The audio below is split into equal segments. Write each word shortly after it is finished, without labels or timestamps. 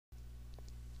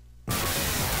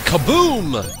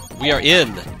Kaboom! We are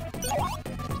in.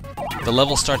 The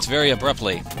level starts very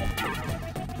abruptly.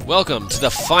 Welcome to the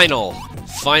final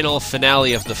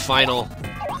finale of the final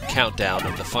countdown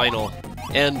of the final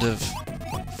end of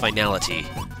finality.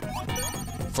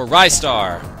 For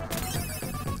Ristar,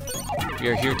 we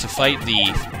are here to fight the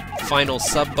final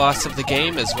sub-boss of the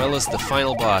game as well as the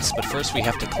final boss, but first we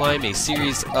have to climb a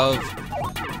series of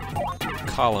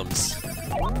columns,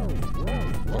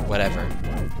 or whatever.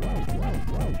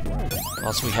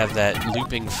 Also we have that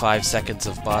looping 5 seconds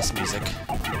of boss music,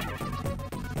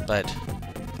 but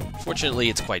fortunately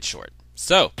it's quite short.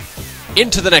 So,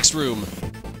 into the next room!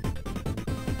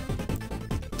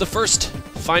 The first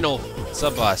final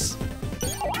sub-boss.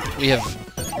 We have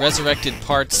resurrected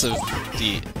parts of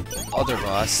the other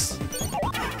boss,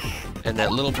 and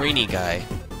that little brainy guy.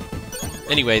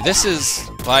 Anyway, this is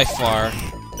by far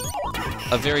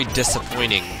a very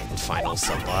disappointing final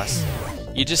sub-boss.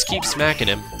 You just keep smacking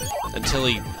him until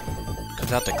he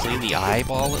comes out to clean the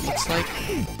eyeball, it looks like,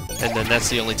 and then that's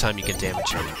the only time you can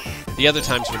damage him. The other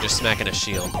times we're just smacking a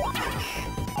shield.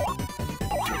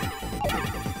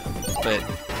 But,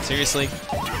 seriously?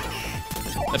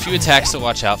 A few attacks to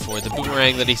watch out for. The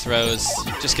boomerang that he throws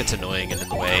just gets annoying and in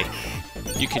the way.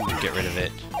 You can get rid of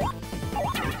it.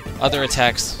 Other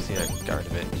attacks... yeah, got rid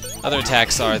of it. Other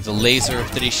attacks are the laser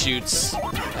that he shoots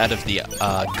out of the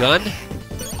gun,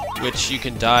 which you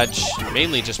can dodge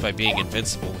mainly just by being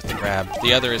invincible with the grab.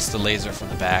 The other is the laser from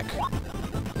the back.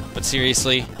 But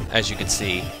seriously, as you can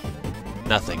see,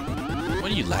 nothing.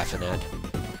 What are you laughing at?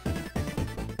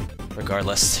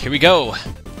 Regardless, here we go!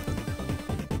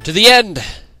 To the end!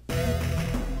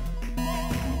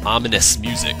 Ominous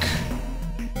music.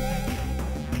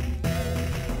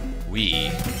 We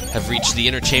have reached the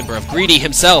inner chamber of Greedy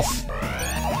himself!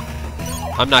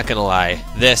 I'm not gonna lie,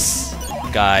 this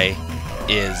guy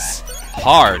is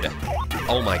hard.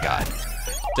 Oh my god.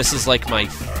 This is like my...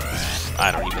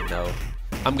 I don't even know.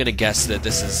 I'm gonna guess that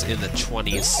this is in the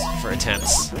 20s for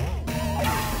attempts.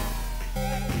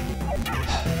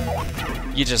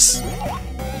 You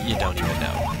don't even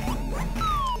know.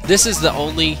 This is the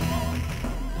only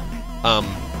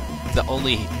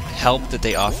help that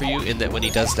they offer you, in that when he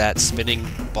does that spinning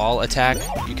ball attack,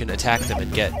 you can attack them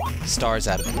and get stars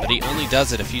out of them. But he only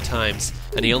does it a few times,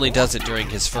 and he only does it during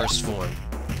his first form,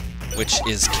 which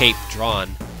is cape drawn.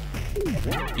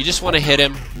 You just want to hit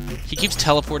him. He keeps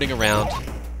teleporting around.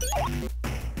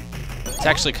 It's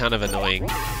actually kind of annoying,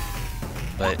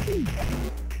 but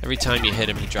every time you hit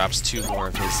him, he drops 2 more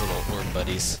of his little orb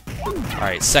buddies.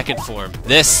 Alright, second form.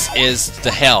 This is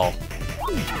the hell.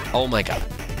 Oh my god.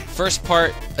 First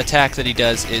part attack that he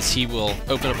does is he will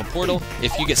open up a portal.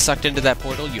 If you get sucked into that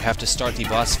portal, you have to start the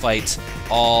boss fights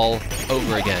all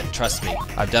over again. Trust me,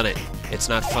 I've done it. It's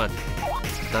not fun.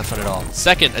 Not fun at all.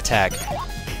 Second attack,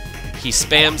 he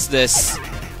spams this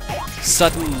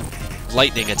sudden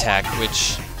lightning attack,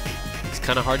 which is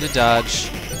kind of hard to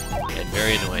dodge and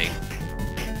very annoying.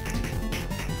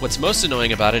 What's most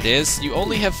annoying about it is you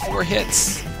only have 4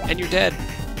 hits and you're dead.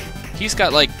 He's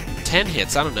got like 10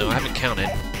 hits, I don't know, I haven't counted.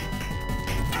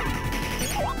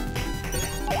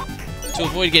 To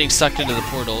avoid getting sucked into the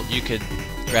portal, you could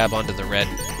grab onto the red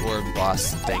orb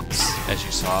boss things, as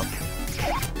you saw.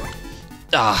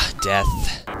 Ah,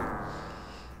 death.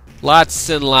 Lots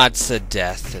and lots of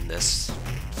death in this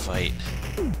fight.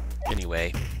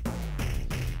 Anyway,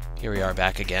 here we are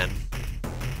back again.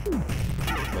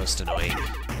 Most annoying.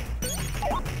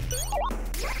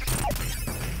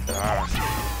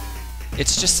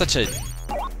 It's just such a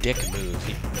dick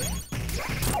move.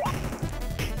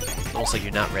 Almost like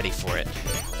you're not ready for it.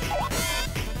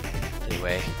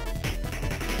 Anyway,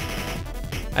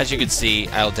 as you can see,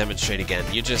 I'll demonstrate again.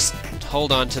 You just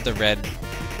hold on to the red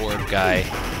orb guy,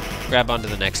 grab onto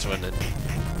the next one, and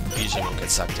you usually won't get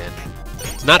sucked in.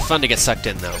 It's not fun to get sucked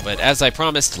in though, but as I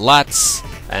promised, lots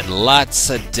and lots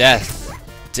of death.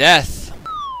 Death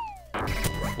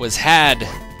was had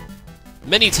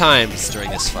many times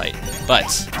during this fight,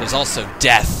 but there's also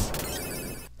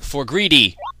death for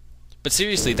Greedy. But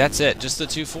seriously, that's it. Just the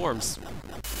 2 forms.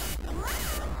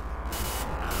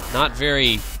 Not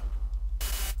very,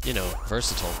 you know,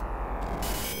 versatile.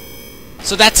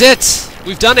 So that's it!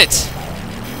 We've done it!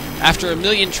 After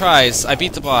 1,000,000 tries, I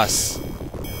beat the boss.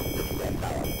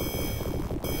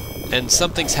 And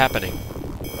something's happening.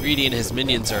 Greedy and his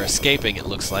minions are escaping, it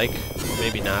looks like. Or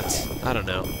maybe not. I don't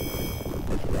know.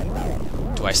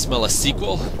 Do I smell a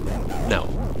sequel? No.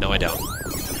 No, I don't.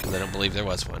 Because I don't believe there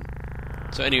was one.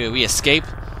 So anyway, we escape.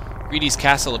 Greedy's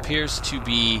castle appears to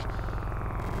be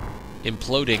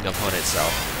imploding upon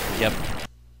itself. Yep.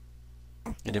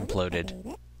 It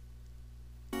imploded.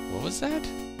 What was that?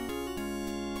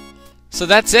 So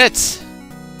that's it!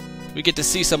 We get to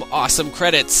see some awesome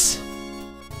credits!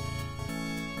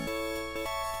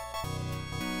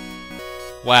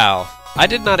 Wow, I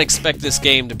did not expect this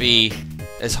game to be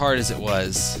as hard as it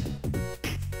was.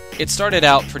 It started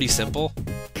out pretty simple,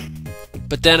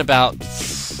 but then about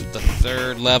the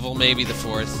third level, maybe the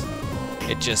fourth,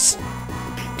 it just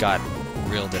got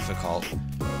real difficult.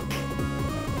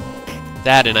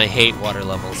 That, and I hate water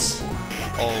levels.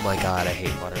 Oh my god, I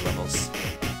hate water levels.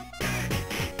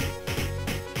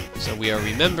 So we are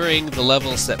remembering the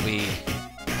levels that we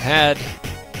had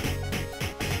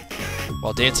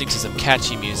while dancing to some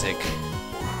catchy music,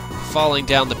 falling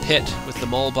down the pit with the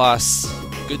mole boss.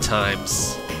 Good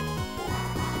times.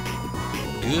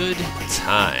 Good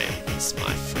times,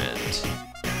 my friend.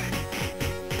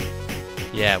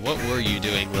 Yeah, what were you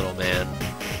doing, little man?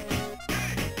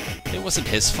 It wasn't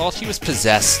his fault, he was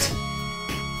possessed.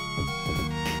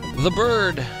 The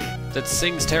bird that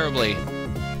sings terribly.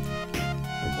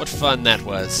 What fun that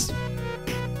was.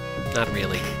 Not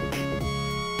really.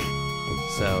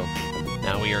 So,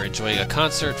 now we are enjoying a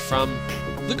concert from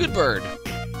the Good Bird.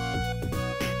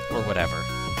 Or whatever.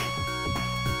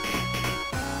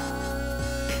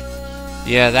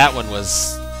 Yeah, that one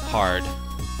was hard.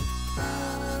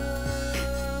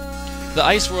 The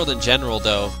Ice World in general,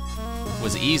 though,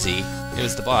 was easy. It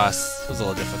was the boss. It was a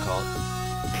little difficult.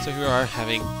 So here we are,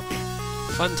 having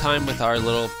fun time with our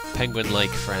little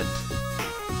penguin-like friend.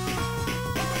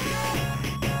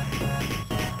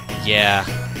 Yeah.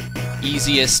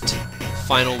 Easiest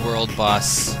final world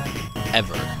boss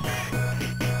ever.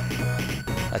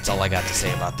 That's all I got to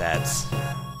say about that.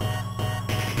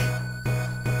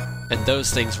 And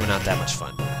those things were not that much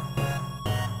fun.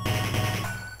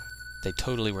 They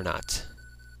totally were not.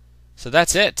 So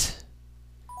that's it.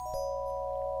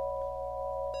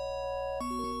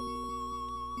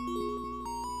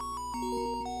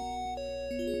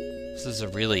 This is a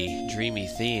really dreamy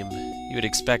theme. You would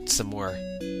expect some more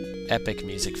epic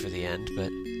music for the end, but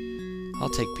I'll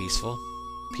take peaceful.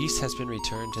 Peace has been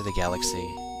returned to the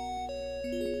galaxy.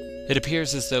 It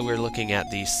appears as though we're looking at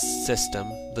the system,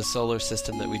 the solar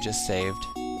system that we just saved.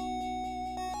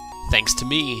 Thanks to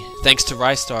me, thanks to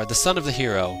Ristar, the son of the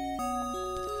hero.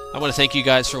 I want to thank you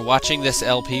guys for watching this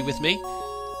LP with me.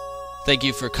 Thank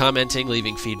you for commenting,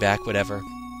 leaving feedback, whatever.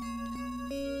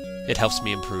 It helps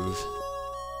me improve.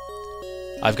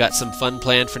 I've got some fun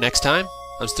planned for next time.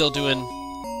 I'm still doing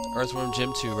Earthworm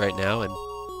Jim 2 right now, and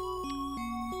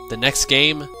the next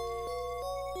game,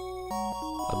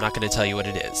 I'm not going to tell you what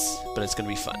it is, but it's going to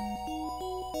be fun.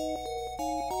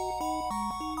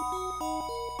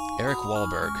 Eric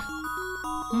Wahlberg.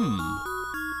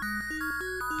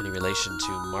 Any relation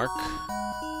to Mark?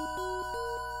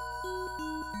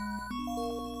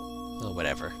 Oh,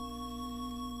 whatever.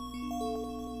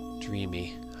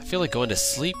 Dreamy. I feel like going to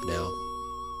sleep now.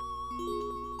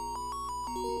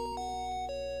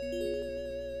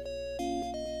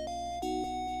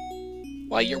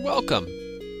 Why, you're welcome.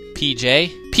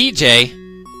 PJ? PJ?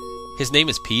 His name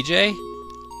is PJ?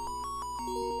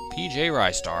 PJ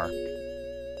Ristar.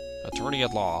 Attorney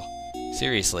at law.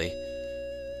 Seriously.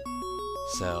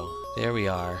 So, there we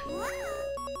are.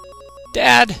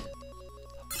 Dad!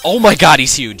 Oh my god,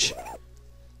 he's huge!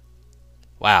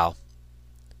 Wow.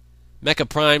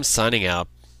 MeccaPrime signing out.